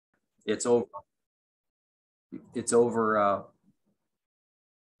it's over. It's over.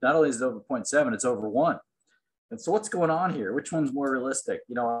 Not only is it over 0.7, it's over 1. And so what's going on here? Which one's more realistic?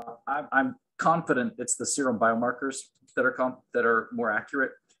 You know, I'm confident it's the serum biomarkers that are more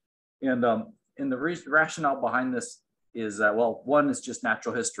accurate. And the rationale behind this is that, well, one is just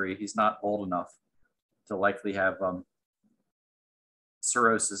natural history. He's not old enough to likely have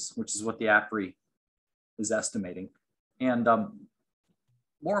cirrhosis, which is what the APRI is estimating. And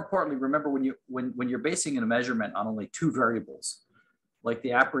more importantly, remember when you're basing a measurement on only 2 variables, like the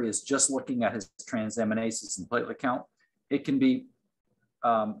APRI is just looking at his transaminases and platelet count, it can be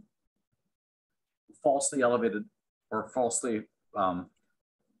falsely elevated or falsely,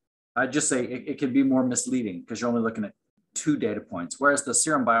 I'd just say it can be more misleading because you're only looking at 2 data points, whereas the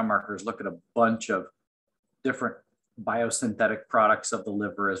serum biomarkers look at a bunch of different biosynthetic products of the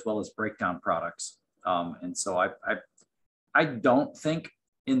liver as well as breakdown products. And so I don't think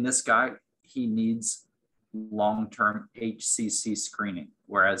in this guy he needs long-term HCC screening.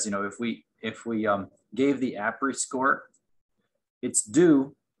 Whereas, you know, if we gave the APRI score its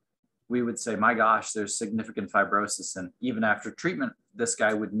due, we would say, my gosh, there's significant fibrosis, and even after treatment, this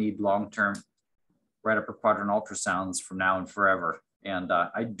guy would need long-term right upper quadrant ultrasounds from now and forever. And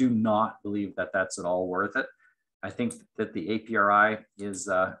I do not believe that that's at all worth it. I think that the APRI is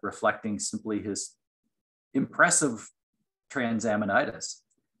reflecting simply his impressive transaminitis.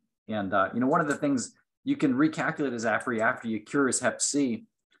 And you know, one of the things, you can recalculate his APRI after you cure his Hep C,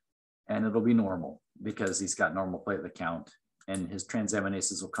 and it'll be normal because he's got normal platelet count, and his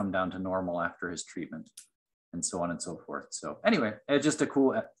transaminases will come down to normal after his treatment, and so on and so forth. So anyway, it's just a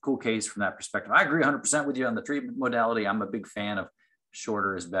cool case from that perspective. I agree 100% with you on the treatment modality. I'm a big fan of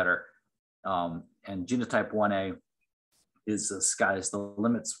shorter is better. And genotype 1A is the sky's the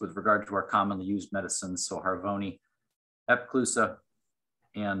limits with regard to our commonly used medicines. So Harvoni, Epclusa,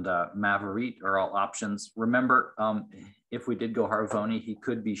 and Mavorite are all options. Remember, if we did go Harvoni, he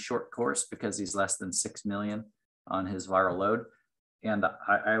could be short course because he's less than 6 million on his viral load. And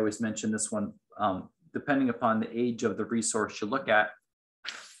I always mention this one, depending upon the age of the resource you look at,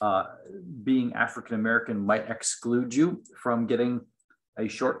 being African-American might exclude you from getting a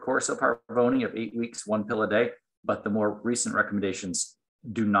short course of Harvoni of 8 weeks, 1 pill a day. But the more recent recommendations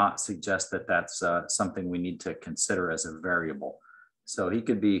do not suggest that that's something we need to consider as a variable. So he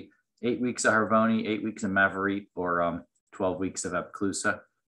could be 8 weeks of Harvoni, 8 weeks of Mavorite, or 12 weeks of Epclusa.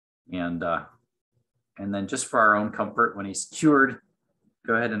 And then just for our own comfort, when he's cured,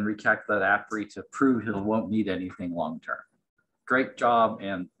 go ahead and recalculate APRI to prove he won't need anything long-term. Great job,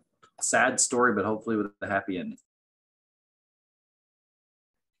 and sad story, but hopefully with a happy ending.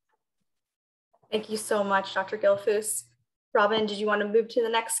 Thank you so much, Dr. Gilfus. Robin, did you want to move to the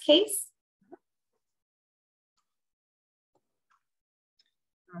next case?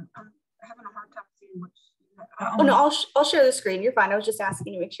 I'm having a hard time seeing which. Oh no, I'll share the screen. You're fine. I was just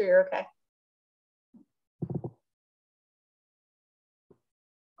asking to make sure you're okay.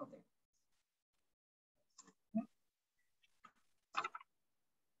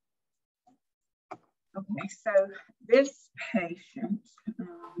 Okay, so this patient,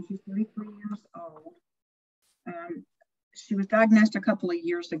 she's 33 years old. She was diagnosed a couple of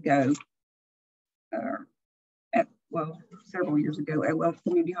years ago, several years ago at Wells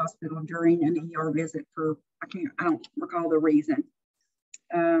Community Hospital during an ER visit for, I don't recall the reason.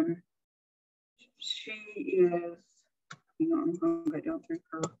 She is, I'm going to go down through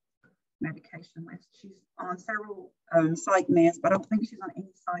her medication list. She's on several psych meds, but I don't think she's on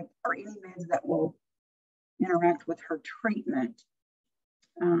any psych or any meds that will interact with her treatment.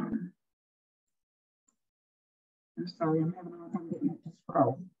 I'm sorry, I'm having a hard time getting it to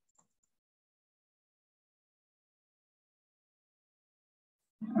scroll.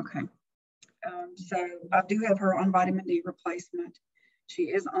 Okay, so I do have her on vitamin D replacement. She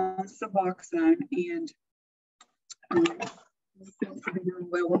is on Suboxone, and seems to be doing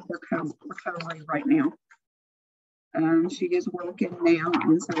well with her recovery right now. She is working now,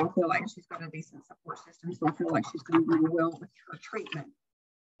 and so I feel like she's got a decent support system, so I feel like she's going to do well with her treatment.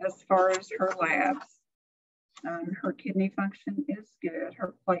 As far as her labs, her kidney function is good.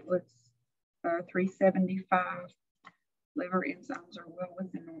 Her platelets are 375. Liver enzymes are well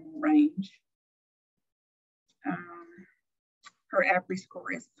within normal range. Her APRI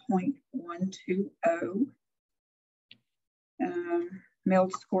score is 0.120.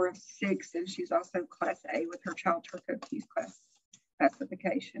 MELD score of 6, and she's also class A with her child Turco-Keys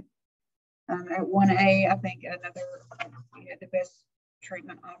classification. At 1A, I think the best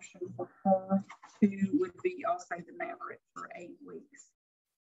treatment option for her too would be also the Mavorite for 8 weeks.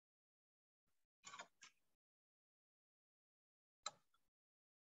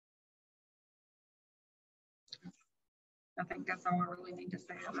 I think that's all I really need to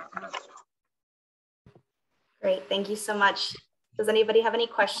say about that. Great, thank you so much. Does anybody have any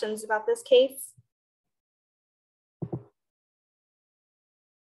questions about this case?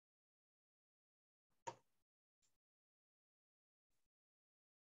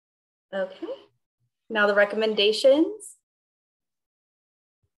 Okay, now the recommendations.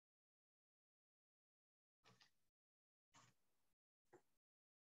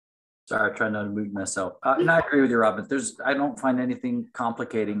 Sorry, I tried not to mute myself. And I agree with you, Robin. I don't find anything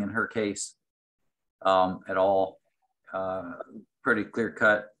complicating in her case at all. Pretty clear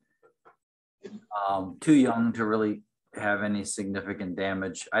cut. Too young to really have any significant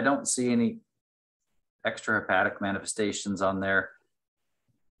damage. I don't see any extrahepatic manifestations on there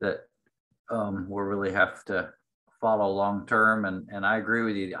that we'll really have to follow long term. And I agree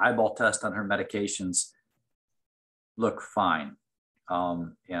with you. The eyeball test on her medications look fine.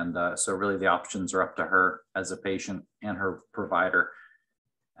 So really the options are up to her as a patient and her provider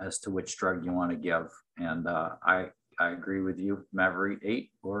as to which drug you want to give. And I agree with you, Mavorite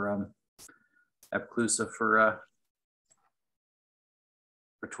 8 or Epclusa for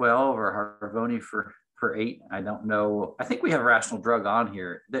 12 or Harvoni for 8. I don't know. I think we have a rational drug on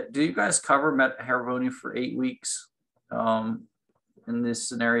here. Do you guys cover Harvoni for 8 weeks in these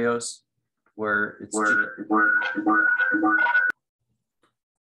scenarios where it's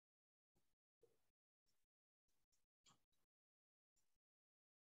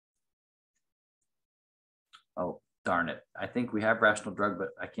oh, darn it. I think we have rational drug, but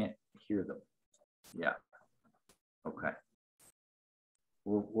I can't hear them. Yeah. Okay.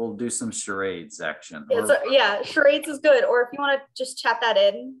 We'll do some charades action. Yeah, so, yeah, charades is good. Or if you want to just chat that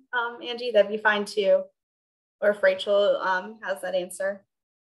in, Angie, that'd be fine too. Or if Rachel has that answer.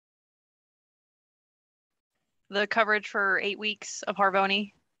 The coverage for 8 weeks of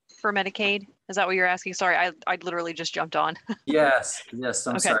Harvoni for Medicaid. Is that what you're asking? Sorry, I literally just jumped on. Yes. I'm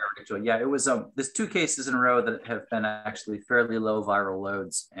okay. Sorry, Rachel. Yeah, it was there's 2 cases in a row that have been actually fairly low viral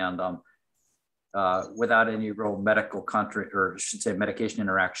loads and without any real medication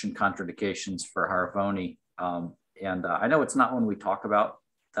interaction contraindications for Harvoni. I know it's not one we talk about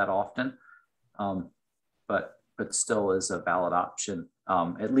that often, but still is a valid option,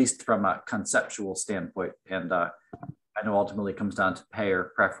 at least from a conceptual standpoint. And I know ultimately it comes down to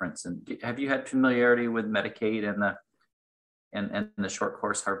payer preference. And have you had familiarity with Medicaid and the short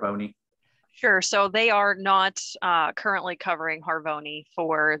course Harvoni? Sure. So they are not currently covering Harvoni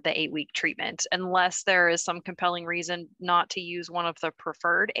for the 8-week treatment unless there is some compelling reason not to use one of the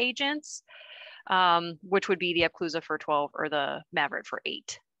preferred agents, which would be the Epclusa for 12 or the Mavorite for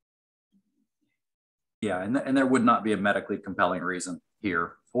 8. Yeah, and there would not be a medically compelling reason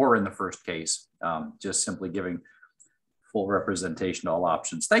here or in the first case, just simply giving full representation to all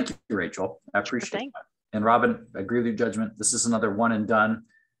options. Thank you, Rachel. I appreciate that. And Robin, I agree with your judgment. This is another one and done.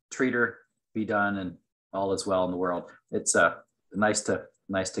 Treat her, be done, and all is well in the world. It's nice to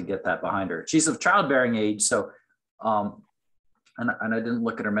get that behind her. She's of childbearing age, so and I didn't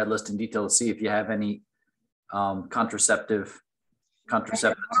look at her med list in detail to see if you have any contraceptives on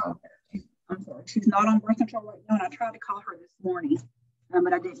there. I'm sorry, she's not on birth control right now, and I tried to call her this morning,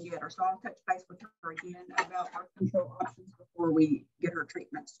 but I didn't get her. So I'll touch base with her again about birth control options before we get her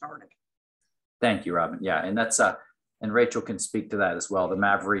treatment started. Thank you, Robin. Yeah, and that's and Rachel can speak to that as well. The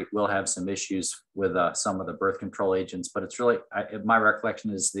Mavorite will have some issues with some of the birth control agents, but it's really, my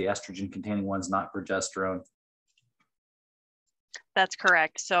recollection is the estrogen-containing ones, not progesterone. That's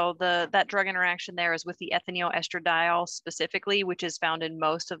correct. So that drug interaction there is with the ethinyl estradiol specifically, which is found in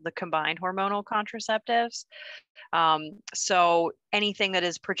most of the combined hormonal contraceptives. So anything that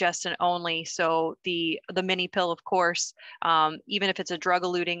is progestin only, so the mini pill, of course, even if it's a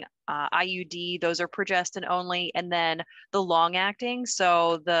drug-eluting IUD, those are progestin only, and then the long-acting,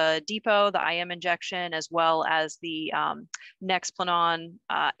 so the depot, the IM injection, as well as the Nexplanon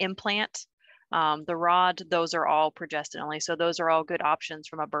implant. The rod, those are all progestin only. So those are all good options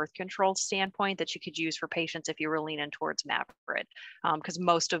from a birth control standpoint that you could use for patients if you were leaning towards Mavorite, because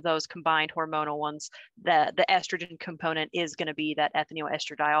most of those combined hormonal ones, the estrogen component is going to be that ethinyl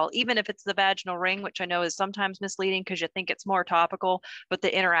estradiol, even if it's the vaginal ring, which I know is sometimes misleading because you think it's more topical, but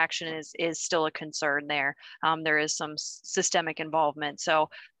the interaction is still a concern there. There is some systemic involvement. So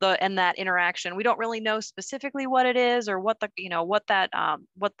that interaction, we don't really know specifically what it is or what the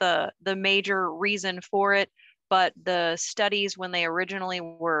major reason for it, but the studies when they originally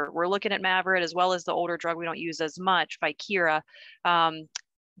were looking at Mavorite as well as the older drug we don't use as much, Vicira,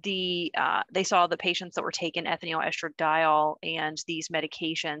 they saw the patients that were taking ethinyl estradiol and these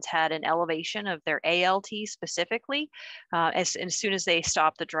medications had an elevation of their ALT specifically. As soon as they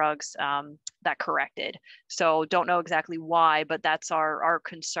stopped the drugs, that corrected. So don't know exactly why, but that's our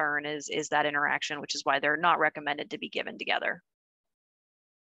concern is that interaction, which is why they're not recommended to be given together.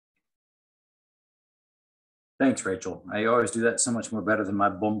 Thanks, Rachel. I always do that so much more better than my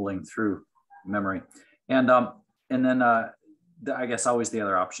bumbling through memory. And then I guess always the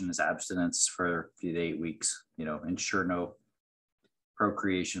other option is abstinence for 3 to 8 weeks, ensure no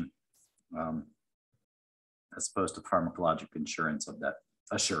procreation, as opposed to pharmacologic assurance of that.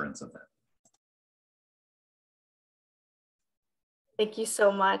 Thank you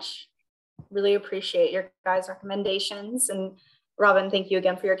so much. Really appreciate your guys' recommendations. And Robin, thank you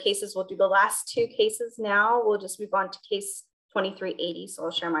again for your cases. We'll do the last 2 cases now. We'll just move on to case 2380. So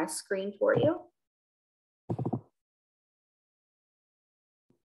I'll share my screen for you.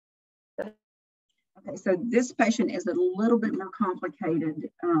 Okay, so this patient is a little bit more complicated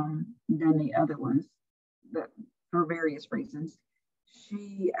than the other ones, but for various reasons.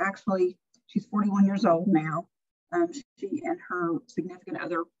 She's 41 years old now. She and her significant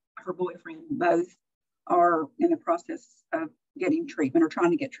other, her boyfriend, both are in the process of getting treatment or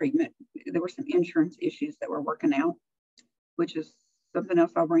trying to get treatment. There were some insurance issues that we're working out, which is something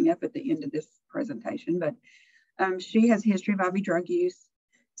else I'll bring up at the end of this presentation. But she has a history of IV drug use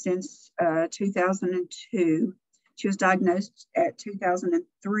since 2002. She was diagnosed at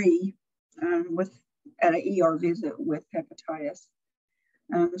 2003 at an ER visit with hepatitis.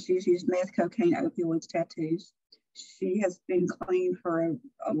 She's used meth, cocaine, opioids, tattoos. She has been clean for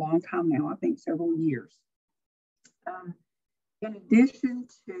a long time now, I think several years. In addition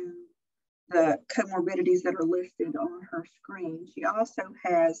to the comorbidities that are listed on her screen, she also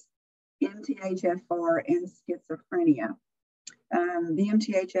has MTHFR and schizophrenia. The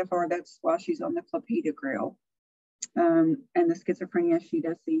MTHFR, that's why she's on the clopidogrel. And the schizophrenia, she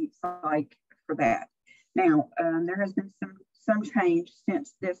does see psych for that. Now, there has been some change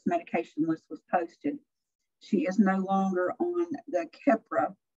since this medication list was posted. She is no longer on the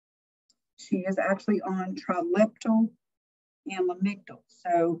Keppra. She is actually on trileptal and lamictal.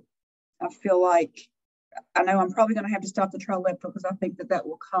 So I feel like, I know I'm probably going to have to stop the trileptal because I think that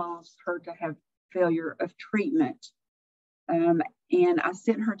will cause her to have failure of treatment. And I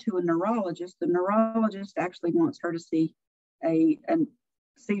sent her to a neurologist. The neurologist actually wants her to see a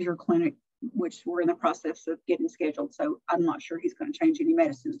seizure clinic, which we're in the process of getting scheduled. So I'm not sure he's going to change any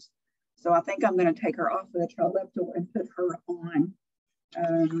medicines. So I think I'm going to take her off of the trileptal and put her on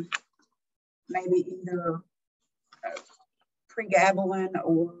maybe either pregabalin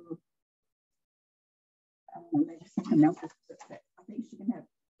or maybe something else. I think she can have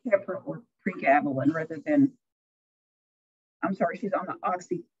Keppra or pregabalin rather than, I'm sorry, she's on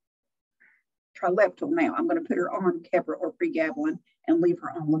the trileptal now. I'm going to put her on Keppra or pregabalin and leave her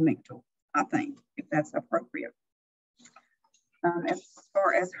on lamictal, I think, if that's appropriate. As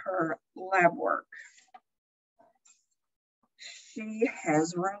far as her lab work, she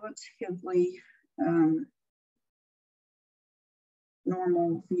has relatively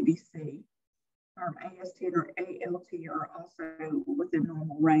normal CBC. Her AST and her ALT are also within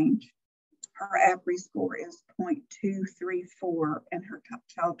normal range. Her APRI score is 0.234 and her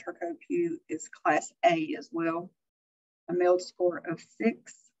child Turco-Q is class A as well. A MELD score of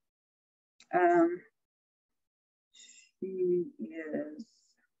 6. She is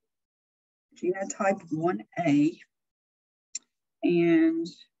genotype 1A, and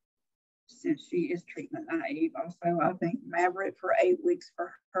since she is treatment naive, also I think Mavorite for 8 weeks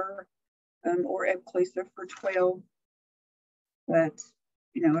for her, or Epclusa for 12. But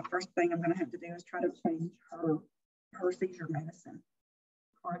the first thing I'm going to have to do is try to change her seizure medicine.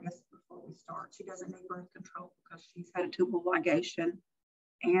 Or I guess before we start, she doesn't need birth control because she's had a tubal ligation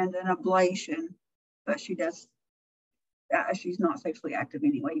and an ablation, but she does. She's not sexually active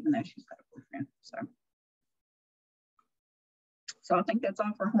anyway, even though she's got a boyfriend. So I think that's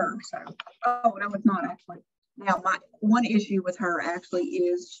all for her. So, oh no, it's not actually. Now, my one issue with her actually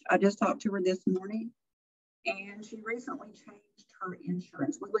is I just talked to her this morning, and she recently changed her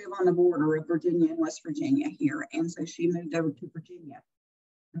insurance. We live on the border of Virginia and West Virginia here, and so she moved over to Virginia.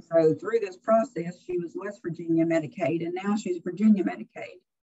 And so through this process, she was West Virginia Medicaid, and now she's Virginia Medicaid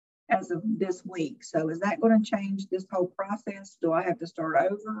as of this week. So is that going to change this whole process? Do I have to start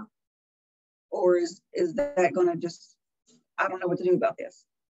over? Or is that going to just, I don't know what to do about this.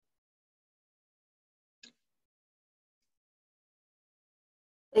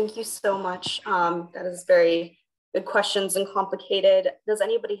 Thank you so much. That is very good questions and complicated. Does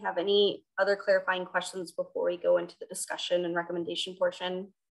anybody have any other clarifying questions before we go into the discussion and recommendation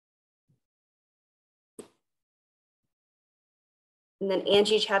portion? And then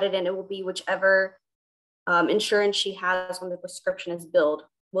Angie chatted in, it will be whichever insurance she has when the prescription is billed.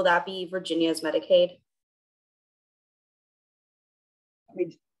 Will that be Virginia's Medicaid? I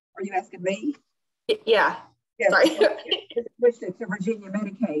mean, are you asking me? Yeah. Yes, sorry. Which it's a Virginia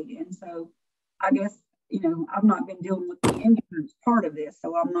Medicaid. And so I guess, you know, I've not been dealing with the insurance part of this,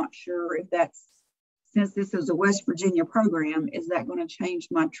 so I'm not sure if that's, since this is a West Virginia program, is that going to change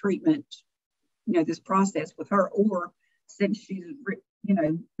my treatment, you know, this process with her? Or since she's, you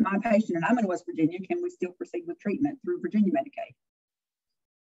know, my patient and I'm in West Virginia, can we still proceed with treatment through Virginia Medicaid?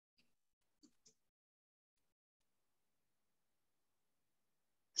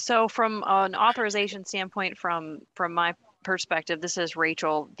 So from an authorization standpoint, from my perspective, this is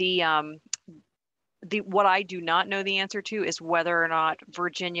Rachel. What I do not know the answer to is whether or not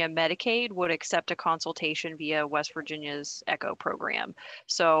Virginia Medicaid would accept a consultation via West Virginia's ECHO program.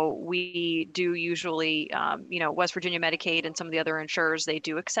 So we do usually, you know, West Virginia Medicaid and some of the other insurers, they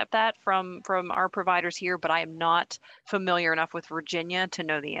do accept that from our providers here, but I am not familiar enough with Virginia to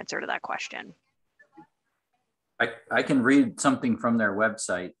know the answer to that question. I can read something from their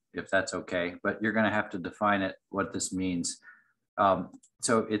website if that's okay, but you're going to have to define it, what this means.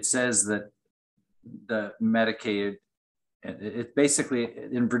 So it says that the Medicaid, it basically,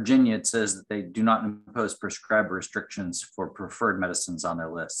 in Virginia, it says that they do not impose prescriber restrictions for preferred medicines on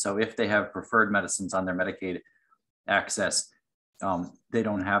their list. So if they have preferred medicines on their Medicaid access, they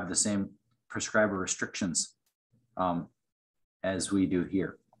don't have the same prescriber restrictions as we do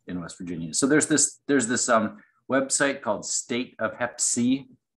here in West Virginia. So there's this website called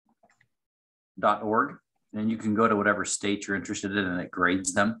stateofhepc.org, and you can go to whatever state you're interested in, and it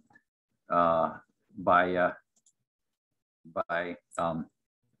grades them by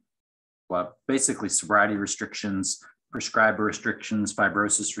well, basically sobriety restrictions, prescriber restrictions,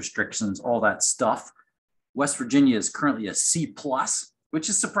 fibrosis restrictions, all that stuff. West Virginia is currently a C+, which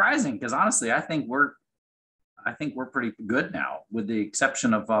is surprising because honestly, I think we're pretty good now, with the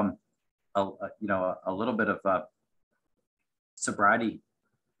exception of you know, a little bit of sobriety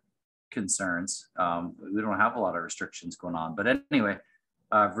concerns. We don't have a lot of restrictions going on, but anyway,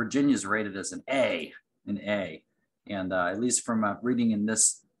 Virginia is rated as an A, and at least from reading in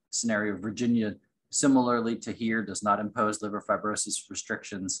this scenario, Virginia, similarly to here, does not impose liver fibrosis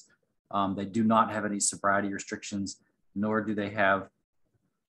restrictions. They do not have any sobriety restrictions, nor do they have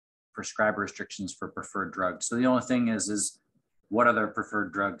prescriber restrictions for preferred drugs. So the only thing is what are their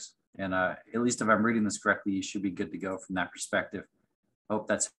preferred drugs? And at least if I'm reading this correctly, you should be good to go from that perspective. Hope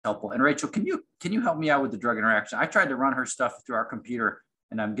that's helpful. And Rachel, can you help me out with the drug interaction? I tried to run her stuff through our computer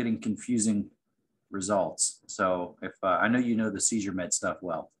and I'm getting confusing results. So if I know you know the seizure med stuff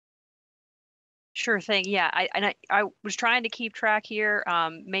well. Sure thing. Yeah, I was trying to keep track here,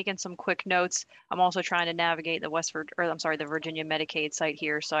 making some quick notes. I'm also trying to navigate the the Virginia Medicaid site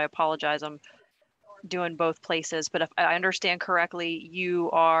here. So I apologize. I'm doing both places, but if I understand correctly, you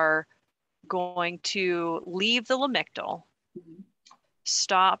are going to leave the Lamictal,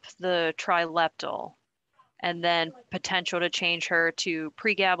 stop the Trileptal, and then potential to change her to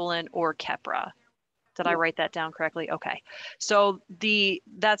pregabalin or Keppra. Did I write that down correctly? Okay. So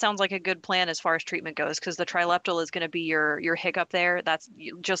that sounds like a good plan as far as treatment goes, because the Trileptal is going to be your hiccup there. That's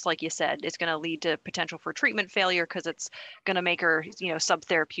just like you said, it's going to lead to potential for treatment failure because it's going to make her, you know,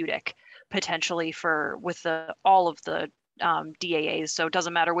 subtherapeutic potentially with all of the DAAs. So it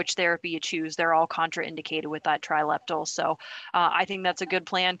doesn't matter which therapy you choose, they're all contraindicated with that Trileptal. So I think that's a good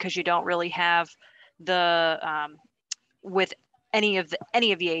plan because you don't really have with any of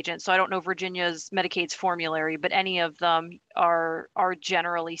the agents. So I don't know Virginia's Medicaid's formulary, but any of them are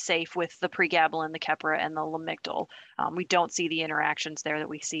generally safe with the pregabalin, the Keppra, and the Lamictal. We don't see the interactions there that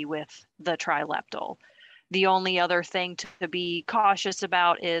we see with the Trileptal. The only other thing to be cautious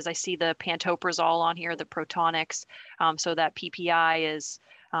about is I see the pantoprazole on here, the Protonics. So that PPI is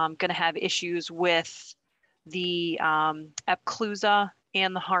going to have issues with the Epclusa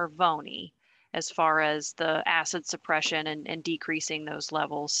and the Harvoni, as far as the acid suppression and decreasing those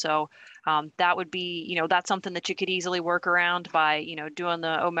levels. So that would be, you know, that's something that you could easily work around by, you know, doing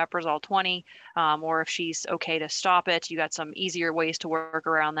the omeprazole 20, or if she's okay to stop it, you got some easier ways to work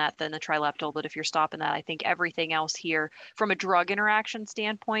around that than the Trileptal. But if you're stopping that, I think everything else here from a drug interaction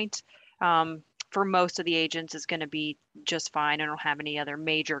standpoint, for most of the agents is going to be just fine. I don't have any other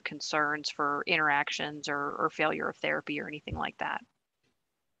major concerns for interactions or failure of therapy or anything like that.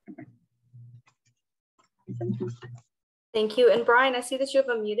 Okay. Thank you. And Brian, I see that you have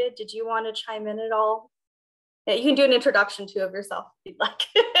unmuted. Did you want to chime in at all? Yeah, you can do an introduction too of yourself if you'd like.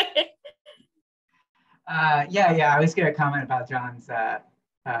 Yeah. I was going to comment about John's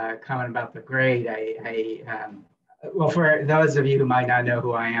comment about the grade. Well, for those of you who might not know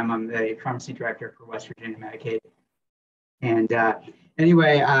who I am, I'm the pharmacy director for West Virginia Medicaid. And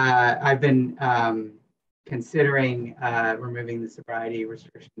anyway, I've been considering removing the sobriety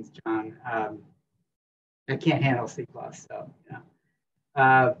restrictions, John. I can't handle C+, so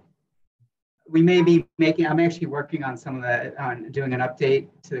we may be making, I'm actually working on some of that, on doing an update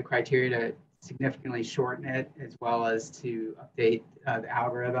to the criteria to significantly shorten it, as well as to update the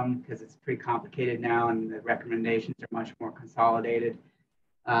algorithm, because it's pretty complicated now and the recommendations are much more consolidated.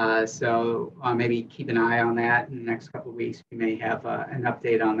 So maybe keep an eye on that in the next couple of weeks. We may have an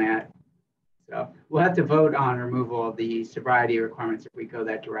update on that. So we'll have to vote on removal of the sobriety requirements if we go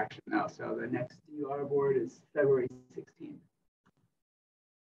that direction though. So the next DUR board is February 16th.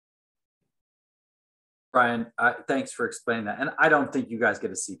 Brian, thanks for explaining that. And I don't think you guys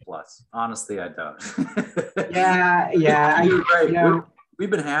get a C+. Honestly, I don't. Yeah. We've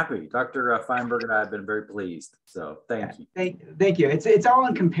been happy. Dr. Feinberg and I have been very pleased. So thank you. Thank you. It's all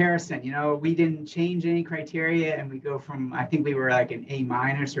in comparison. We didn't change any criteria, and we go from, I think we were like an A-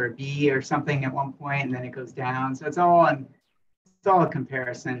 or a B or something at one point, and then it goes down. So it's all a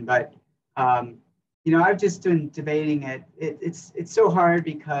comparison. But I've just been debating it. It's so hard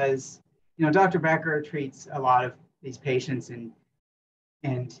because Dr. Becker treats a lot of these patients, and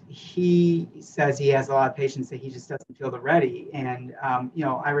he says he has a lot of patients that he just doesn't feel they're ready. And,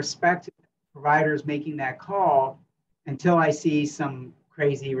 I respect providers making that call until I see some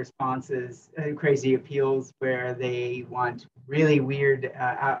crazy responses, crazy appeals where they want really weird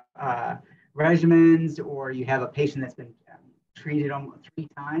regimens, or you have a patient that's been treated almost 3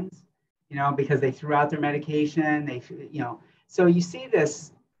 times, because they threw out their medication. So you see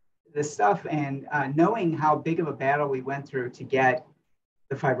this stuff, and knowing how big of a battle we went through to get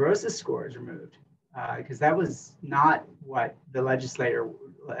the fibrosis scores removed, because that was not what the legislature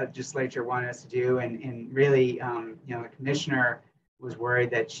wanted us to do. And really, the commissioner was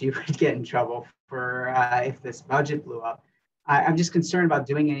worried that she would get in trouble for if this budget blew up. I'm just concerned about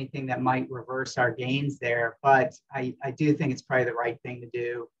doing anything that might reverse our gains there. But I do think it's probably the right thing to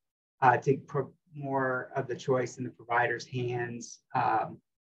do, to put more of the choice in the provider's hands.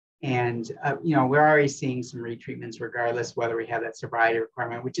 We're already seeing some retreatments regardless whether we have that sobriety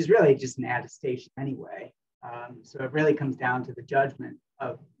requirement, which is really just an attestation anyway. So it really comes down to the judgment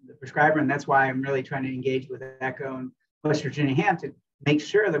of the prescriber. And that's why I'm really trying to engage with ECHO and West Virginia HAM to make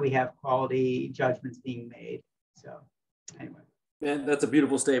sure that we have quality judgments being made. So anyway. And that's a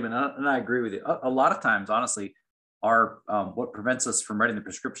beautiful statement. And I agree with you. A lot of times, honestly, what prevents us from writing the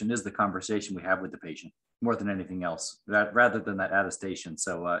prescription is the conversation we have with the patient more than anything else, rather than that attestation.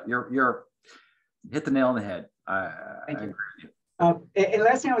 So you're hit the nail on the head. I agree with you. And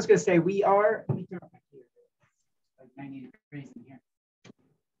last thing I was going to say, we are, let me turn back here, like 90 degrees in here.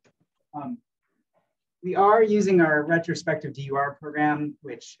 We are using our retrospective DUR program,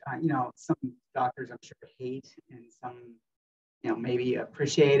 which some doctors I'm sure hate, and some maybe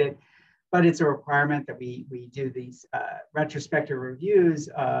appreciate it. But it's a requirement that we do these retrospective reviews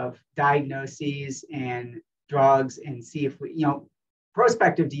of diagnoses and drugs, and see if we,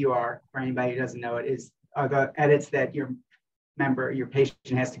 prospective DUR, for anybody who doesn't know it, are the edits that your patient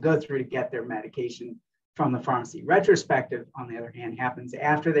has to go through to get their medication from the pharmacy. Retrospective, on the other hand, happens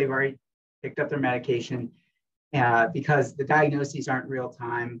after they've already picked up their medication, because the diagnoses aren't real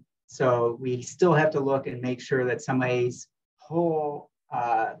time. So we still have to look and make sure that somebody's whole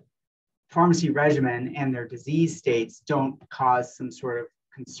pharmacy regimen and their disease states don't cause some sort of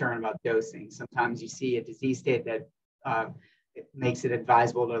concern about dosing. Sometimes you see a disease state that it makes it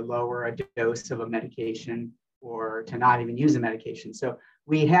advisable to lower a dose of a medication or to not even use a medication. So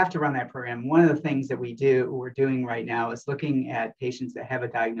we have to run that program. One of the things that we're doing right now is looking at patients that have a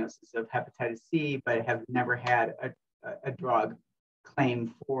diagnosis of hepatitis C, but have never had a drug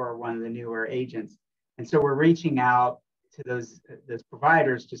claim for one of the newer agents. And so we're reaching out to those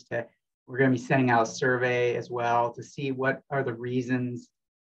providers we're going to be sending out a survey as well to see what are the reasons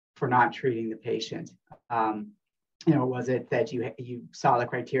for not treating the patient. Was it that you saw the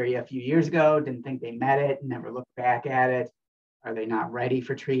criteria a few years ago, didn't think they met it, never looked back at it? Are they not ready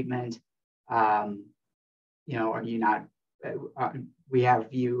for treatment? Are you not? We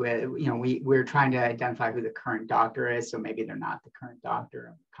have you. We're trying to identify who the current doctor is, so maybe they're not the current doctor.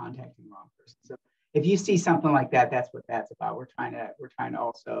 I'm contacting the wrong person. So if you see something like that, that's what that's about. We're trying to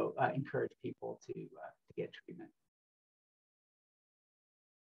also encourage people to get treatment.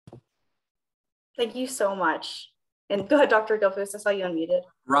 Thank you so much. And go ahead, Dr. Gilfus. I saw you unmuted.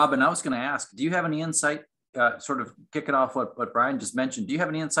 Robin, I was going to ask, do you have any insight, sort of kicking off what Brian just mentioned? Do you have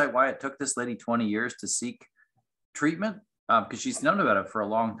any insight why it took this lady 20 years to seek treatment? Because she's known about it for a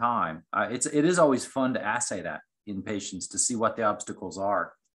long time. It is always fun to assay that. in patients to see what the obstacles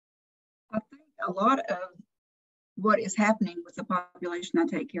are. I think a lot of what is happening with the population I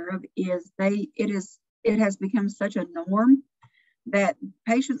take care of is it has become such a norm that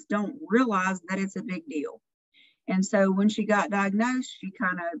patients don't realize that it's a big deal. And so when she got diagnosed, she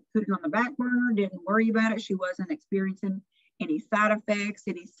kind of put it on the back burner, didn't worry about it. She wasn't experiencing any side effects,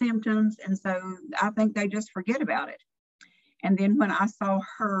 any symptoms. And so I think they just forget about it. And then when I saw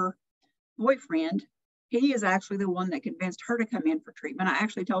her boyfriend, he is actually the one that convinced her to come in for treatment. I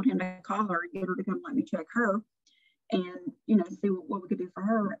actually told him to call her and get her to come let me check her and, you know, see what we could do for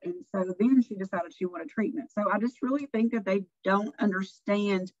her. And so then she decided she wanted treatment. So I just really think that they don't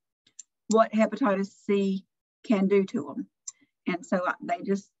understand what hepatitis C can do to them. And so they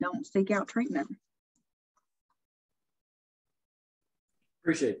just don't seek out treatment.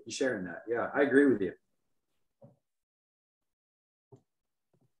 Appreciate you sharing that. Yeah, I agree with you.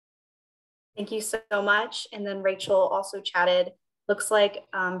 Thank you so much. And then Rachel also chatted, looks like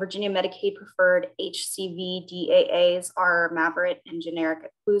Virginia Medicaid preferred HCV DAAs are Mavorite and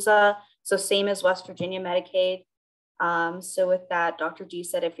generic Epclusa. So same as West Virginia Medicaid. So with that, Dr. G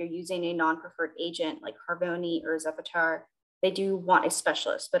said if you're using a non-preferred agent like Harvoni or Zepotar, they do want a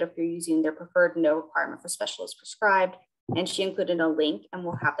specialist, but if you're using their preferred, no requirement for specialist prescribed. And she included a link, and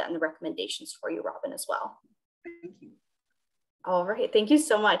we'll have that in the recommendations for you, Robin, as well. Thank you. All right, thank you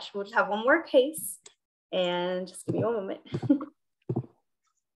so much. We'll just have one more case, and just give me a moment.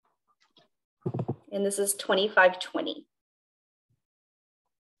 And this is 2520.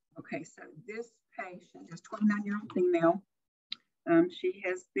 Okay, so this patient is 29-year-old female. She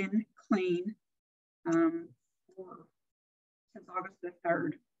has been clean since August the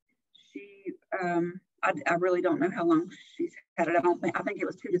 3rd. She, I really don't know how long she's had it. I think it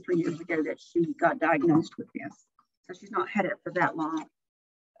was 2 to 3 years ago that she got diagnosed with this. So she's not had it for that long.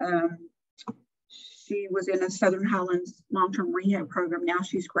 She was in a Southern Highlands long-term rehab program. Now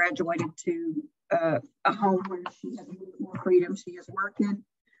she's graduated to a home where she has a little bit more freedom. She is working,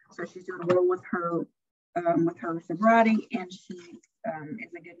 so she's doing well with her sobriety, and she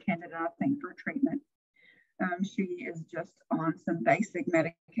is a good candidate, I think, for treatment. She is just on some basic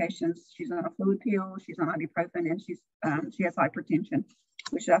medications. She's on a fluid pill, she's on ibuprofen, and she has hypertension,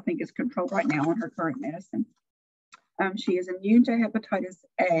 which I think is controlled right now on her current medicine. She is immune to hepatitis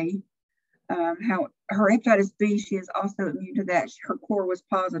A. Her hepatitis B, she is also immune to that. Her core was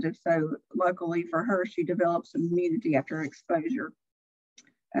positive, so luckily for her, she developed some immunity after exposure.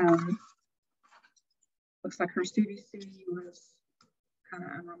 Looks like her CDC was kind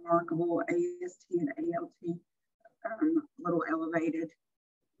of unremarkable. AST and ALT a little elevated.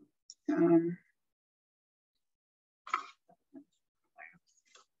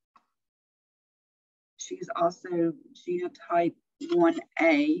 She's also genotype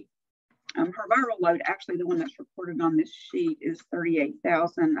 1A. Her viral load, actually the one that's reported on this sheet, is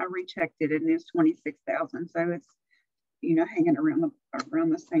 38,000. I rechecked it and it's 26,000. So it's, you know, hanging around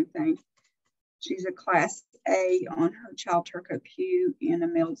the same thing. She's a class A on her child Turco-Q and a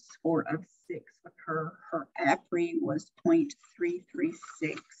MELD score of 6 with her. Her APRI was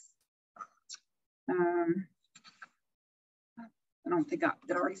 0.336. I don't think I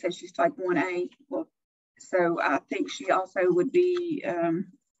already said she's type 1A. Well, so I think she also would be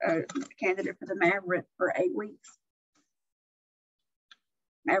a candidate for the Mavorite for 8 weeks.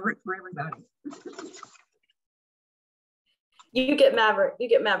 Mavorite for everybody. You get Mavorite. You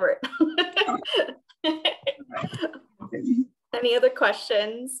get Mavorite. Any other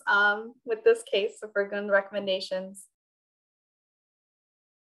questions with this case? If we're going to recommendations.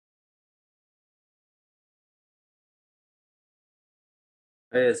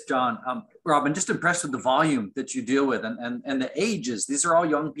 Hey, it's John. Robin, just impressed with the volume that you deal with and the ages. These are all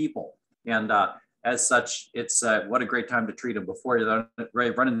young people. And as such, it's what a great time to treat them before you're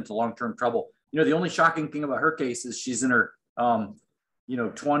run into long-term trouble. You know, the only shocking thing about her case is she's in her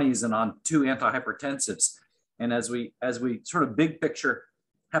 20s and on 2 antihypertensives. And as we sort of big picture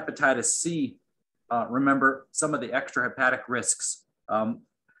hepatitis C, remember some of the extrahepatic risks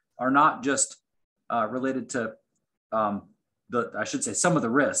are not just related to I should say some of the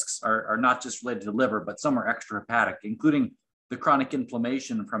risks are not just related to the liver, but some are extrahepatic, including the chronic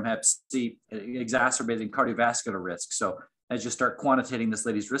inflammation from hep C exacerbating cardiovascular risk. So as you start quantitating this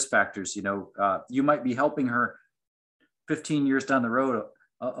lady's risk factors, you might be helping her 15 years down the road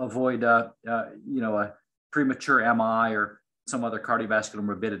avoid a premature MI or some other cardiovascular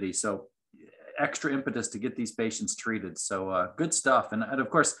morbidity. So extra impetus to get these patients treated. So good stuff. And of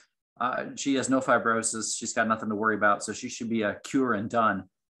course, she has no fibrosis. She's got nothing to worry about. So she should be a cure and done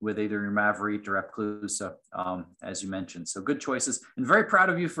with either Mavorite or Epclusa, as you mentioned. So good choices. And very proud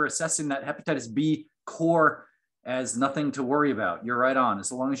of you for assessing that hepatitis B core as nothing to worry about. You're right on.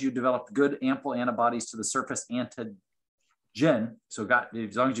 As long as you develop good, ample antibodies to the surface antigen, so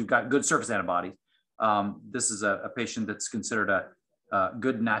as long as you've got good surface antibodies, this is a patient that's considered a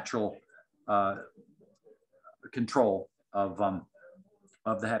good natural control of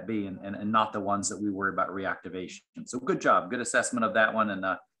the Hep B and not the ones that we worry about reactivation. So good job, good assessment of that one. And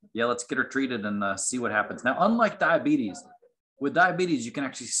yeah, let's get her treated and see what happens. Now, unlike diabetes, with diabetes, you can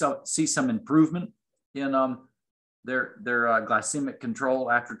actually see some improvement in their glycemic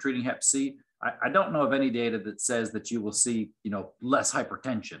control after treating Hep C. I don't know of any data that says that you will see, less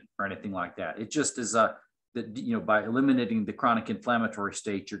hypertension or anything like that. It just is that, by eliminating the chronic inflammatory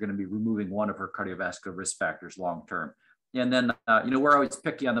state, you're going to be removing one of her cardiovascular risk factors long-term. And then, we're always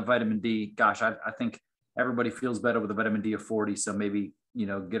picky on the vitamin D. Gosh, I think everybody feels better with a vitamin D of 40. So maybe,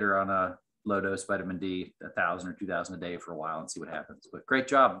 get her on a low dose vitamin D, 1,000 or 2,000 a day for a while and see what happens. But great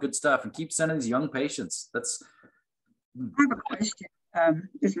job, good stuff. And keep sending these young patients. I have a question.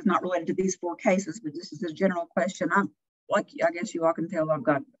 This is not related to these 4 cases, but this is a general question. I guess you all can tell, I've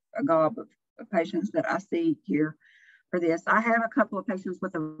got a gob of patients that I see here for this. I have a couple of patients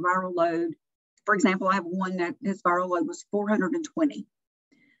with a viral load. For example, I have one that his viral load was 420.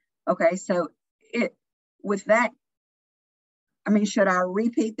 Okay, so with that, should I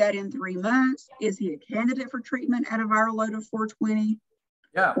repeat that in 3 months? Is he a candidate for treatment at a viral load of 420?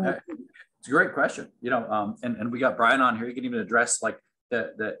 Yeah. It's a great question, and we got Brian on here. You can even address like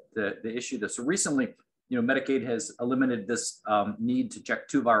the issue that, so recently, Medicaid has eliminated this need to check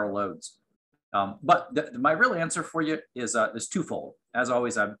 2 viral loads. But my real answer for you is twofold. As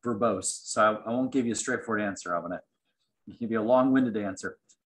always, I'm verbose, so I won't give you a straightforward answer. I'm going to give you a long-winded answer,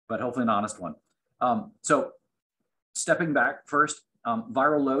 but hopefully an honest one. So stepping back first,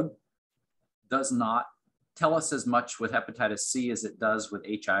 viral load does not tell us as much with hepatitis C as it does with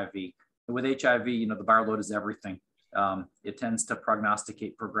HIV. With HIV, the viral load is everything. It tends to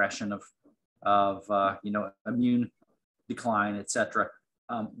prognosticate progression of immune decline, et cetera.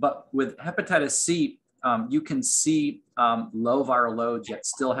 But with hepatitis C, you can see low viral loads yet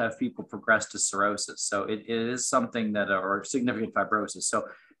still have people progress to cirrhosis. So it is something that, or significant fibrosis. So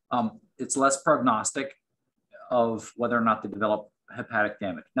it's less prognostic of whether or not they develop hepatic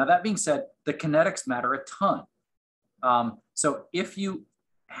damage. Now, that being said, the kinetics matter a ton. So if you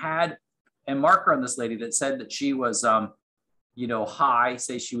had a marker on this lady that said that she was, high,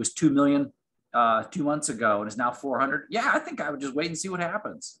 say she was 2 million 2 months ago and is now 400. Yeah, I think I would just wait and see what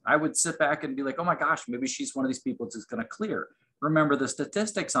happens. I would sit back and be like, oh my gosh, maybe she's one of these people that's going to clear. Remember, the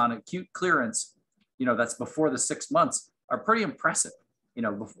statistics on acute clearance, that's before the 6 months, are pretty impressive.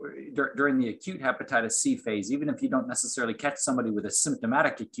 During the acute hepatitis C phase, even if you don't necessarily catch somebody with a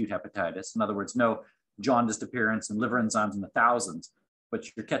symptomatic acute hepatitis, in other words, no jaundiced appearance and liver enzymes in the thousands, but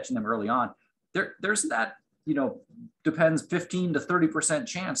you're catching them early on, there's that, depends 15 to 30%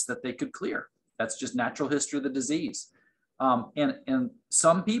 chance that they could clear. That's just natural history of the disease. And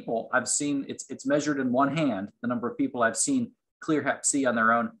some people I've seen, it's measured in one hand, the number of people I've seen clear Hep C on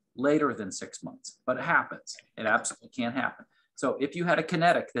their own later than 6 months, but it happens. It absolutely can happen. So if you had a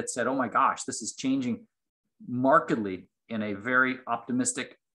kinetic that said, oh my gosh, this is changing markedly in a very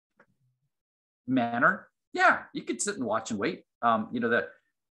optimistic manner, yeah, you could sit and watch and wait. That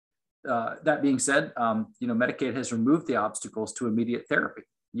being said, Medicaid has removed the obstacles to immediate therapy.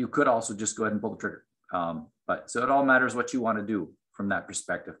 You could also just go ahead and pull the trigger. But so it all matters what you want to do from that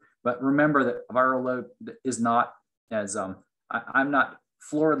perspective. But remember that viral load is not as, I'm not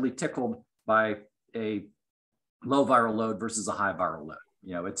floridly tickled by a low viral load versus a high viral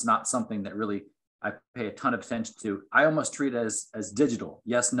load. It's not something that really I pay a ton of attention to. I almost treat it as digital.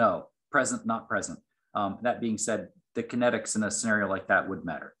 Yes, no, present, not present. That being said, the kinetics in a scenario like that would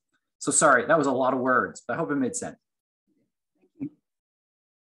matter. So sorry, that was a lot of words, but I hope it made sense.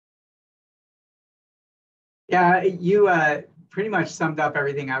 Yeah, you pretty much summed up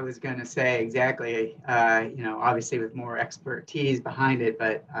everything I was going to say exactly, obviously with more expertise behind it,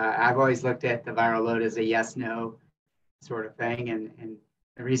 but I've always looked at the viral load as a yes, no sort of thing. And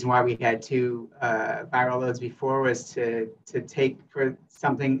the reason why we had 2 viral loads before was to take for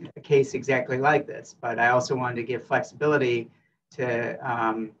a case exactly like this. But I also wanted to give flexibility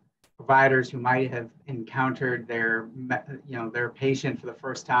to providers who might have encountered their patient for the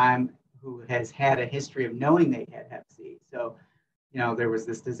first time who has had a history of knowing they had Hep C. So, there was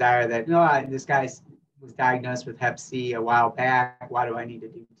this desire that, this guy was diagnosed with Hep C a while back. Why do I need to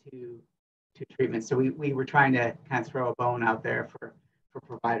do two treatments? So we were trying to kind of throw a bone out there for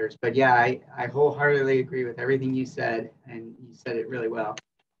providers. But yeah, I wholeheartedly agree with everything you said, and you said it really well.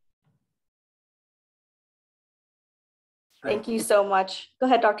 Thank you so much. Go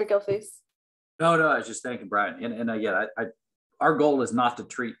ahead, Dr. Gilfus. No, I was just thanking Brian. And again, our goal is not to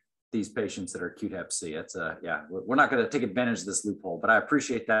treat these patients that are acute hep C. It's yeah, we're not going to take advantage of this loophole, but I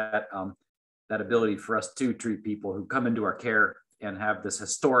appreciate that that ability for us to treat people who come into our care and have this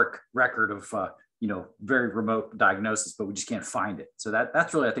historic record of very remote diagnosis, but we just can't find it. So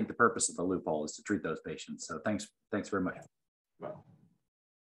that's really, I think, the purpose of the loophole is to treat those patients. So thanks very much. Well,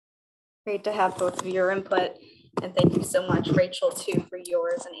 Great to have both of your input. And thank you so much, Rachel, too, for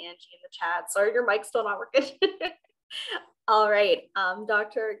yours, and Angie in the chat. Sorry, your mic's still not working. All right,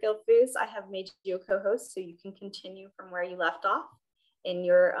 Dr. Gilfus, I have made you a co-host, so you can continue from where you left off in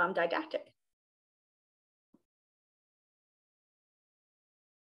your didactic.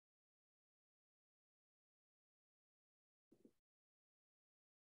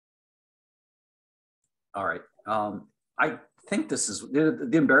 All right. I think this is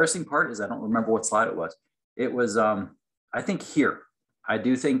the embarrassing part is I don't remember what slide it was. It was, I think here. I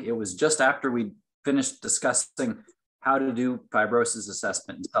do think it was just after we finished discussing how to do fibrosis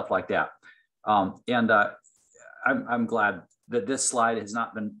assessment and stuff like that. I'm glad that this slide has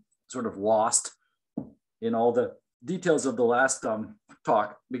not been sort of lost in all the details of the last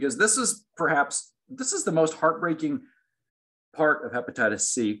talk, because this is the most heartbreaking part of hepatitis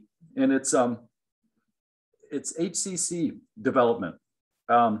C, and it's HCC development.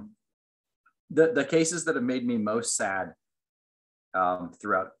 The cases that have made me most sad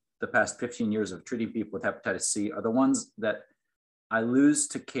throughout the past 15 years of treating people with hepatitis C are the ones that I lose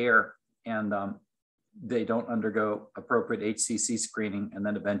to care and they don't undergo appropriate HCC screening and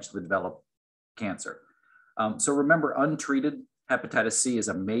then eventually develop cancer. So remember, untreated hepatitis C is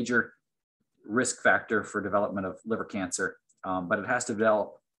a major risk factor for development of liver cancer, but it has to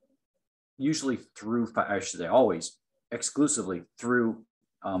develop usually through, I should say always, exclusively through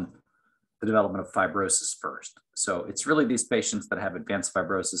the development of fibrosis first. So it's really these patients that have advanced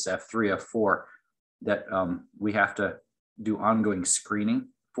fibrosis, F3, F4, that we have to do ongoing screening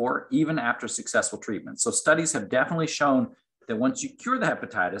for, even after successful treatment. So studies have definitely shown that once you cure the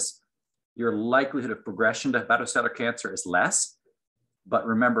hepatitis, your likelihood of progression to hepatocellular cancer is less. But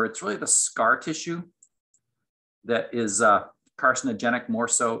remember, it's really the scar tissue that is carcinogenic more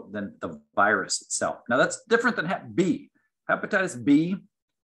so than the virus itself. Now that's different than Hep B. Hepatitis B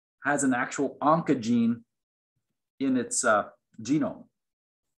has an actual oncogene in its genome.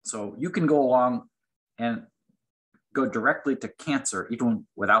 So you can go along and go directly to cancer even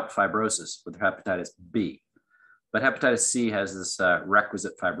without fibrosis with hepatitis B. But hepatitis C has this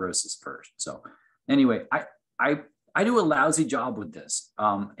requisite fibrosis first. So anyway, I do a lousy job with this,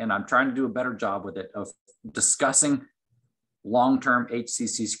 and I'm trying to do a better job with it of discussing long-term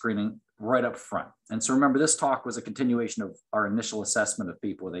HCC screening right up front. And so remember, this talk was a continuation of our initial assessment of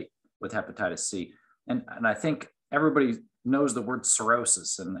people with hepatitis C. And I think everybody knows the word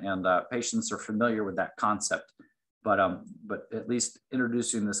cirrhosis, and patients are familiar with that concept. But at least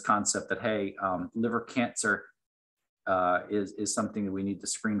introducing this concept that, hey, liver cancer is something that we need to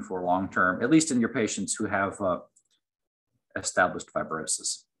screen for long-term, at least in your patients who have established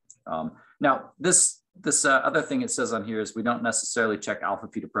fibrosis. Now, this other thing it says on here is we don't necessarily check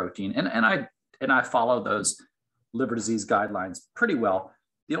alpha-fetoprotein, and I follow those liver disease guidelines pretty well.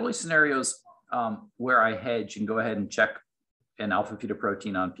 The only scenarios where I hedge and go ahead and check an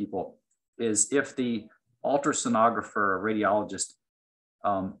alpha-fetoprotein on people is if the ultrasonographer or radiologist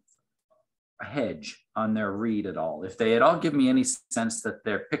hedge on their read at all. If they at all give me any sense that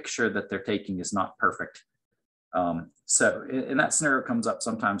their picture that they're taking is not perfect. So in that scenario comes up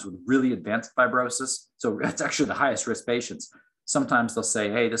sometimes with really advanced fibrosis. So that's actually the highest risk patients. Sometimes they'll say,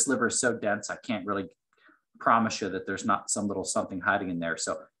 hey, this liver is so dense, I can't really promise you that there's not some little something hiding in there.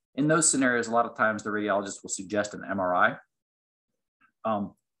 So in those scenarios, a lot of times the radiologist will suggest an MRI.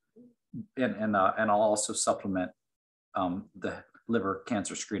 And I'll also supplement the liver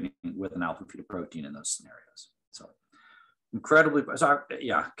cancer screening with an alpha-fetoprotein in those scenarios. So incredibly, so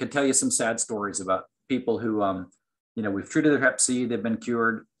I can tell you some sad stories about people who, we've treated their hep C, they've been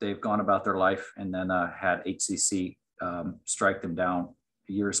cured, they've gone about their life, and then had HCC strike them down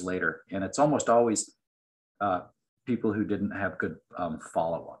years later. And it's almost always people who didn't have good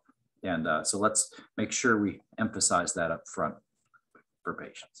follow-up. And so let's make sure we emphasize that up front for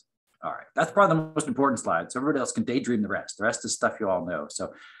patients. All right, that's probably the most important slide. So everybody else can daydream the rest. The rest is stuff you all know.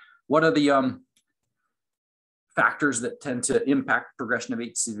 So what are the factors that tend to impact progression of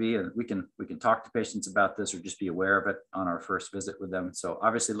HCV? And we can talk to patients about this or just be aware of it on our first visit with them. So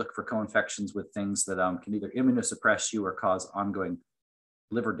obviously look for co-infections with things that can either immunosuppress you or cause ongoing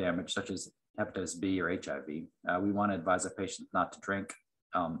liver damage, such as hepatitis B or HIV. We want to advise a patient not to drink.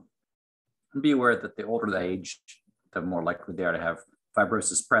 And be aware that the older the age, the more likely they are to have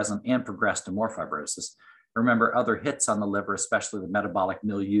fibrosis present and progressed to more fibrosis. Remember other hits on the liver, especially the metabolic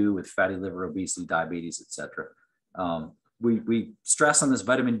milieu with fatty liver, obesity, diabetes, et cetera. We stress on this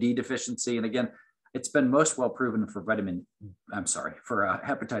vitamin D deficiency. And again, it's been most well proven for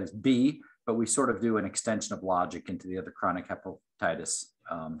hepatitis B, but we sort of do an extension of logic into the other chronic hepatitis,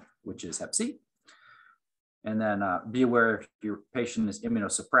 which is hep C. And then be aware if your patient is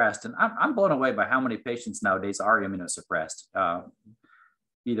immunosuppressed. And I'm blown away by how many patients nowadays are immunosuppressed,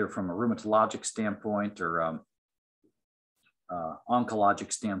 either from a rheumatologic standpoint or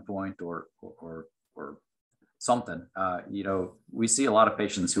oncologic standpoint or something. We see a lot of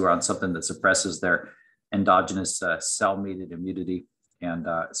patients who are on something that suppresses their endogenous cell-mediated immunity. And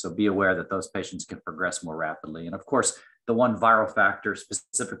so be aware that those patients can progress more rapidly. And of course, the one viral factor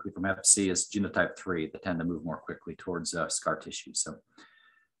specifically from hep C is genotype 3 that tend to move more quickly towards scar tissue. So,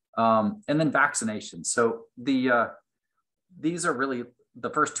 and then vaccinations. So these are really,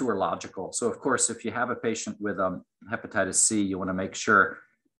 the first two are logical. So of course, if you have a patient with hepatitis C, you want to make sure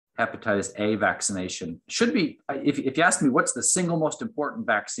hepatitis A vaccination should be, if you ask me what's the single most important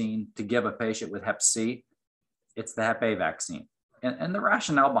vaccine to give a patient with hep C, it's the hep A vaccine. And the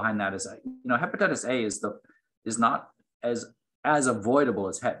rationale behind that is, hepatitis A is not as avoidable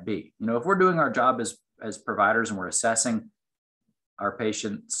as hep B. If we're doing our job as providers and we're assessing our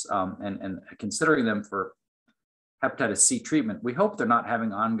patients and considering them for hepatitis C treatment, we hope they're not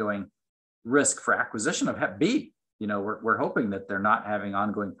having ongoing risk for acquisition of hep B. We're hoping that they're not having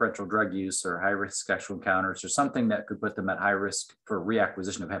ongoing parenteral drug use or high-risk sexual encounters or something that could put them at high risk for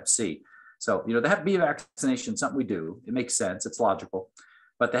reacquisition of hep C. So, the hep B vaccination is something we do. It makes sense. It's logical.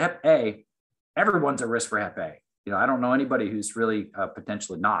 But the hep A, everyone's at risk for hep A. I don't know anybody who's really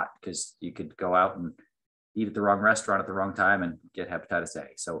potentially not, because you could go out and eat at the wrong restaurant at the wrong time and get hepatitis A.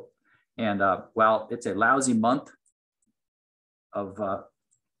 So, and while it's a lousy month of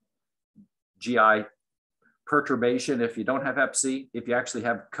GI perturbation, if you don't have hep C, if you actually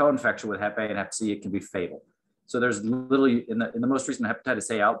have co-infection with hep A and hep C, it can be fatal. So there's literally in the most recent hepatitis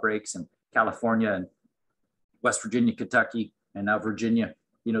A outbreaks in California and West Virginia, Kentucky, and now Virginia,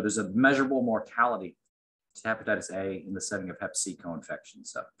 there's a measurable mortality to hepatitis A in the setting of hep C co-infection.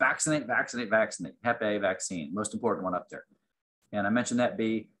 So vaccinate, vaccinate, vaccinate. Hep A vaccine, most important one up there. And I mentioned hep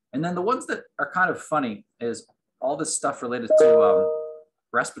B. And then the ones that are kind of funny is all this stuff related to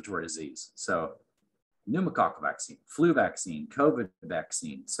respiratory disease. So pneumococcal vaccine, flu vaccine, COVID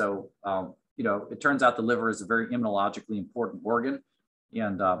vaccine. So, it turns out the liver is a very immunologically important organ.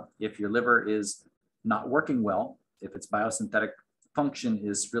 And if your liver is not working well, if its biosynthetic function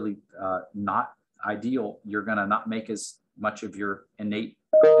is really not ideal, you're going to not make as much of your innate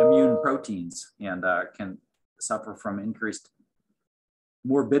immune proteins and can suffer from increased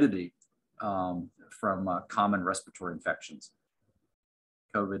morbidity from common respiratory infections.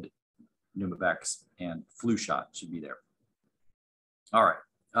 COVID, pneumovax, and flu shot should be there. All right.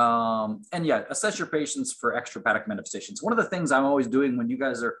 And yeah, assess your patients for extrahepatic manifestations. One of the things I'm always doing when you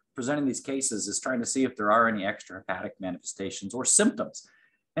guys are presenting these cases is trying to see if there are any extrahepatic manifestations or symptoms.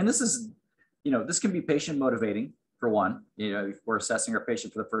 And this is, this can be patient motivating for one. If we're assessing our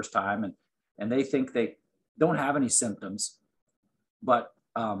patient for the first time and they think they don't have any symptoms, but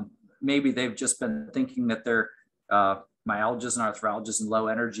maybe they've just been thinking that their myalgias and arthralgias and low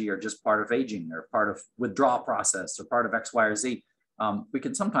energy are just part of aging or part of withdrawal process or part of X, Y, or Z. We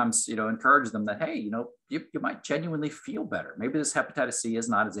can sometimes, encourage them that, hey, you might genuinely feel better. Maybe this hepatitis C is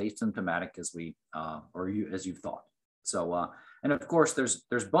not as asymptomatic as as you've thought. So, and of course,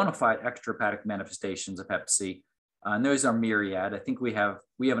 there's bona fide extrahepatic manifestations of hep C, and those are myriad. I think we have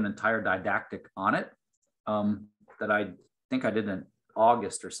an entire didactic on it that I think I did in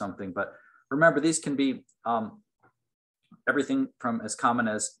August or something. But remember, these can be everything from as common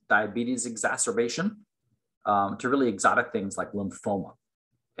as diabetes exacerbation to really exotic things like lymphoma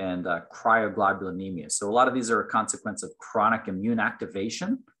and cryoglobulinemia. So a lot of these are a consequence of chronic immune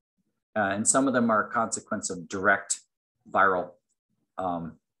activation, and some of them are a consequence of direct viral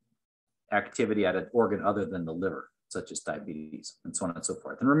activity at an organ other than the liver, such as diabetes and so on and so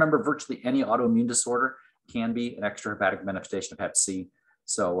forth. And remember, virtually any autoimmune disorder can be an extrahepatic manifestation of hep C.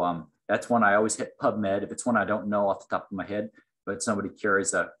 So that's one I always hit PubMed. If it's one I don't know off the top of my head, but somebody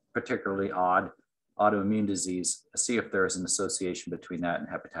carries a particularly odd autoimmune disease, see if there is an association between that and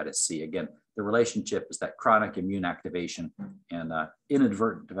hepatitis C. Again, the relationship is that chronic immune activation and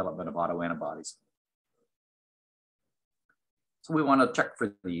inadvertent development of autoantibodies. So we want to check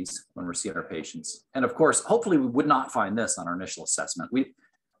for these when we're seeing our patients. And of course, hopefully we would not find this on our initial assessment. We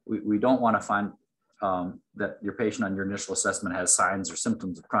don't want to find that your patient on your initial assessment has signs or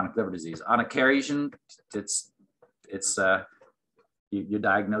symptoms of chronic liver disease. On occasion, it's you're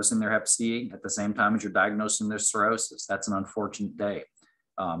diagnosing their hep C at the same time as you're diagnosing their cirrhosis. That's an unfortunate day.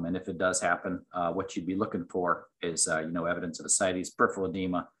 And if it does happen, what you'd be looking for is, evidence of ascites, peripheral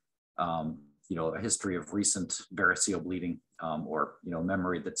edema, a history of recent variceal bleeding, or,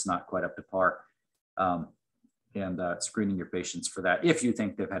 memory that's not quite up to par, and screening your patients for that if you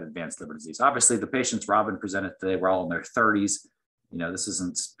think they've had advanced liver disease. Obviously, the patients Robin presented today were all in their 30s. This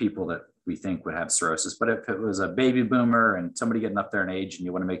isn't people that we think would have cirrhosis, but if it was a baby boomer and somebody getting up there in age, and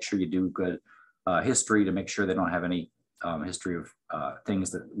you want to make sure you do good history to make sure they don't have any history of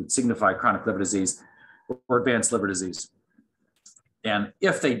things that would signify chronic liver disease or advanced liver disease. And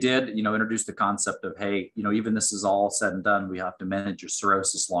if they did, introduce the concept of, hey, even this is all said and done, we have to manage your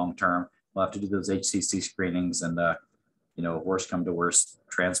cirrhosis long-term. We'll have to do those HCC screenings, and, worst come to worst,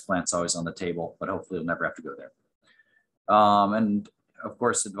 transplant's always on the table, but hopefully we'll never have to go there. And of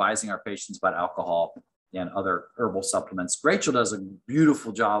course, advising our patients about alcohol and other herbal supplements. Rachel does a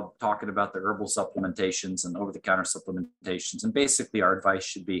beautiful job talking about the herbal supplementations and over-the-counter supplementations. And basically our advice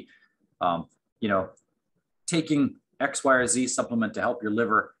should be, taking X, Y, or Z supplement to help your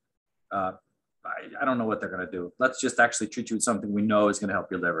liver. I don't know what they're going to do. Let's just actually treat you with something we know is going to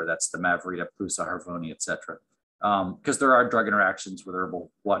help your liver. That's the Mavorita, Plusa, Harvoni, et cetera. Because there are drug interactions with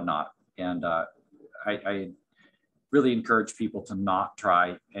herbal whatnot. And I really encourage people to not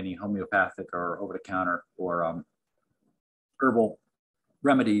try any homeopathic or over-the-counter or herbal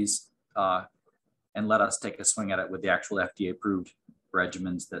remedies, and let us take a swing at it with the actual FDA-approved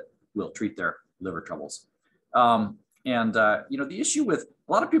regimens that will treat their liver troubles. The issue with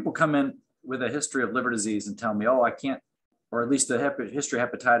a lot of people come in with a history of liver disease and tell me, oh, I can't, or at least a history of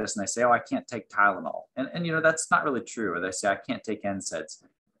hepatitis, and they say, oh, I can't take Tylenol. And that's not really true. Or they say, I can't take NSAIDs.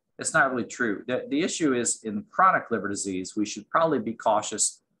 It's not really true. The issue is in chronic liver disease, we should probably be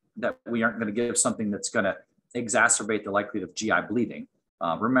cautious that we aren't going to give something that's going to exacerbate the likelihood of GI bleeding.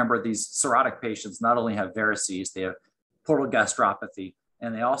 Remember, these cirrhotic patients not only have varices, they have portal gastropathy,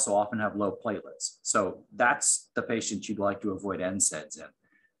 and they also often have low platelets. So that's the patient you'd like to avoid NSAIDs in.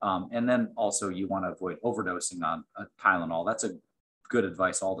 And then also you want to avoid overdosing on Tylenol. That's a good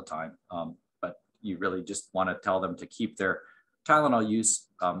advice all the time. But you really just want to tell them to keep their Tylenol use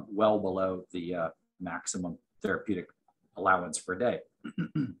well below the maximum therapeutic allowance per day.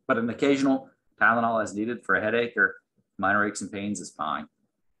 But an occasional Tylenol as needed for a headache or minor aches and pains is fine.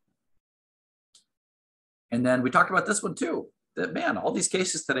 And then we talked about this one too. That, man, all these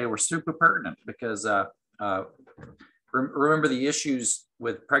cases today were super pertinent because remember the issues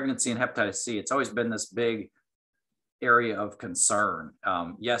with pregnancy and hepatitis C. It's always been this big area of concern.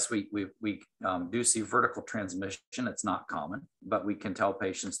 Yes, we do see vertical transmission. It's not common, but we can tell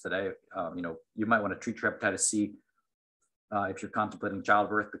patients today, you might want to treat your hepatitis C if you're contemplating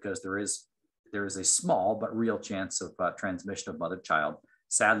childbirth, because there is a small but real chance of transmission of mother-child.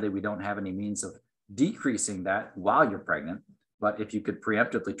 Sadly, we don't have any means of decreasing that while you're pregnant, but if you could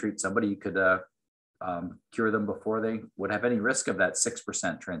preemptively treat somebody, you could cure them before they would have any risk of that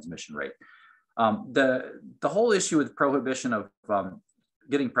 6% transmission rate. The whole issue with prohibition of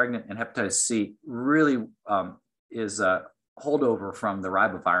getting pregnant in hepatitis C really is a holdover from the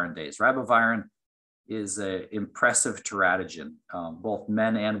ribavirin days. Ribavirin is an impressive teratogen. Both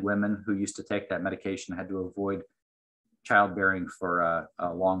men and women who used to take that medication had to avoid childbearing for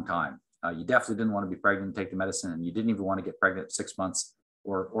a long time. You definitely didn't want to be pregnant and take the medicine, and you didn't even want to get pregnant at 6 months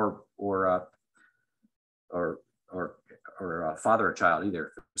or father a child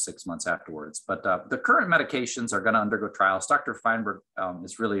either for 6 months afterwards. But the current medications are going to undergo trials. Dr. Feinberg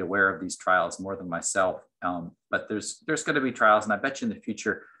is really aware of these trials more than myself, but there's going to be trials, and I bet you in the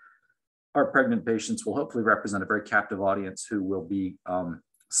future, our pregnant patients will hopefully represent a very captive audience who will be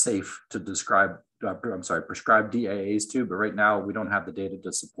safe to prescribe DAAs to, but right now we don't have the data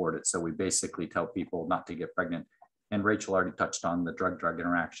to support it. So we basically tell people not to get pregnant. And Rachel already touched on the drug-drug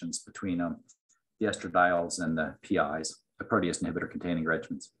interactions between the estradiols and the PIs, the protease inhibitor containing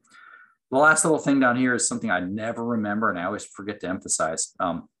regimens. The last little thing down here is something I never remember and I always forget to emphasize.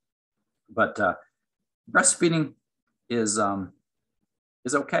 But breastfeeding is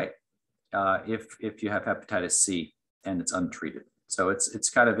okay if you have hepatitis C and it's untreated. So it's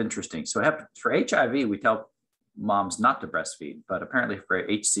kind of interesting. So for HIV, we tell moms not to breastfeed, but apparently for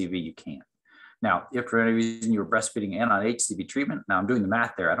HCV, you can. Now, if for any reason you were breastfeeding and on HCV treatment, now I'm doing the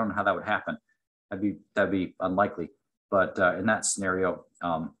math there. I don't know how that would happen. That'd be unlikely. But in that scenario,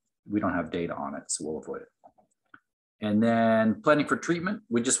 we don't have data on it, so we'll avoid it. And then planning for treatment,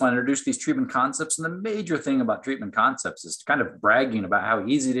 we just want to introduce these treatment concepts. And the major thing about treatment concepts is kind of bragging about how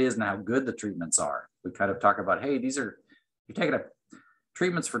easy it is and how good the treatments are. We kind of talk about, hey, you're taking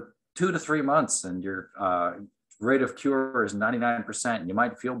treatments for 2 to 3 months and you're rate of cure is 99%. You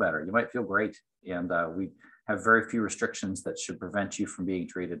might feel better. You might feel great. And we have very few restrictions that should prevent you from being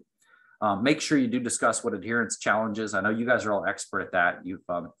treated. Make sure you do discuss what adherence challenges. I know you guys are all expert at that. You've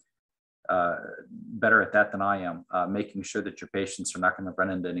better at that than I am, making sure that your patients are not going to run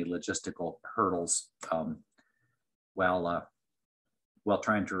into any logistical hurdles while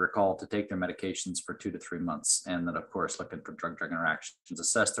trying to recall to take their medications for 2 to 3 months. And then, of course, looking for drug-drug interactions,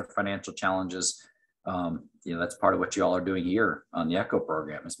 assess their financial challenges. That's part of what you all are doing here on the ECHO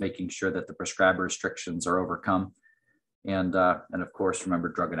program, is making sure that the prescriber restrictions are overcome. And of course, remember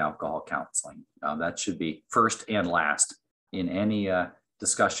drug and alcohol counseling. That should be first and last in any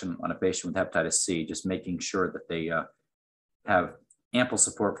discussion on a patient with hepatitis C, just making sure that they have ample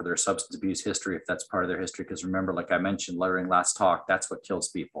support for their substance abuse history, if that's part of their history. Because remember, like I mentioned during last talk, that's what kills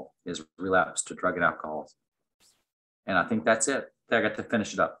people, is relapse to drug and alcohol. And I think that's it. I got to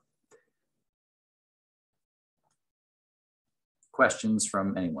finish it up. Questions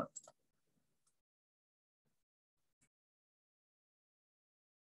from anyone?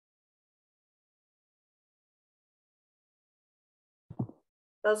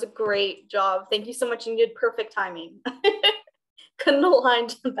 That was a great job. Thank you so much. And you did perfect timing. Couldn't have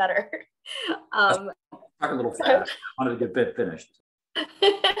aligned better. Talk a little fast. I wanted to get bit finished.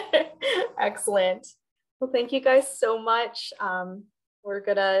 Excellent. Well, thank you guys so much. We're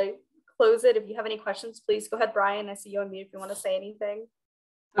gonna close it. If you have any questions, please go ahead, Brian. I see you on mute if you want to say anything.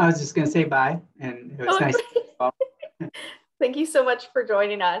 I was just going to say bye, and it was nice to meet you all. Thank you so much for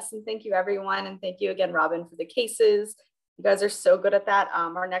joining us, and thank you everyone, and thank you again, Robin, for the cases. You guys are so good at that.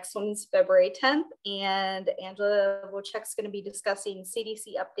 Our next one is February 10th, and Angela Wojcik's going to be discussing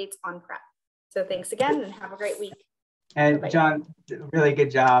CDC updates on PrEP. So thanks again, and have a great week. And Bye-bye. John, really good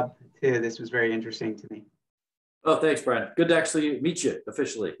job too. This was very interesting to me. Oh, thanks, Brian. Good to actually meet you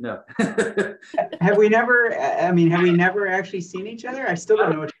officially. No. Have we never actually seen each other? I still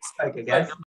don't know what it's like, I guess.